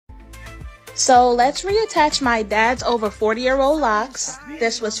So let's reattach my dad's over 40-year-old locks.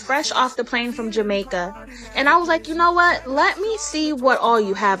 This was fresh off the plane from Jamaica. And I was like, you know what? Let me see what all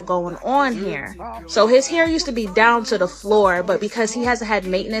you have going on here. So his hair used to be down to the floor, but because he hasn't had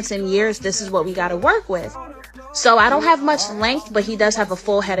maintenance in years, this is what we got to work with. So I don't have much length, but he does have a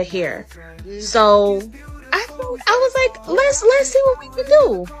full head of hair. So I was like, let's see what we can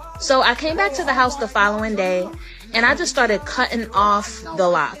do. So I came back to the house the following day, and I just started cutting off the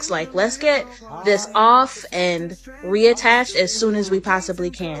locks. Like, let's get this off and reattached as soon as we possibly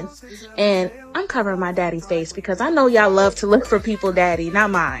can. And I'm covering my daddy's face because I know y'all love to look for people daddy, not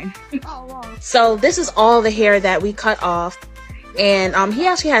mine. So this is all the hair that we cut off. And he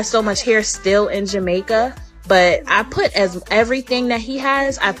actually has so much hair still in Jamaica. But I put everything that he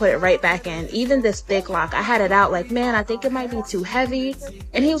has, I put it right back in. Even this thick lock, I had it out like, man, I think it might be too heavy.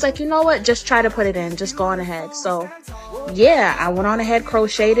 And he was like, you know what? Just try to put it in. Just go on ahead. So yeah, I went on ahead,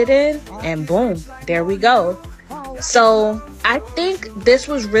 crocheted it in, and boom, there we go. So I think this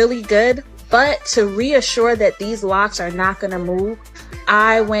was really good. But to reassure that these locks are not going to move,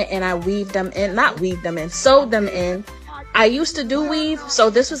 I went and I sewed them in. I used to do weave, so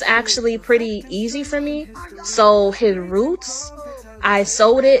this was actually pretty easy for me. So his roots, I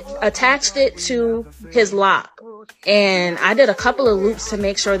sewed it, attached it to his lock, and I did a couple of loops to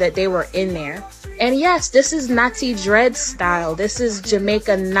make sure that they were in there. And yes, this is Natty Dread style. This is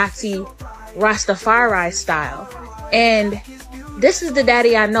Jamaica Natty Rastafari style. And this is the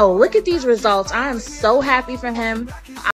daddy I know. Look at these results. I am so happy for him.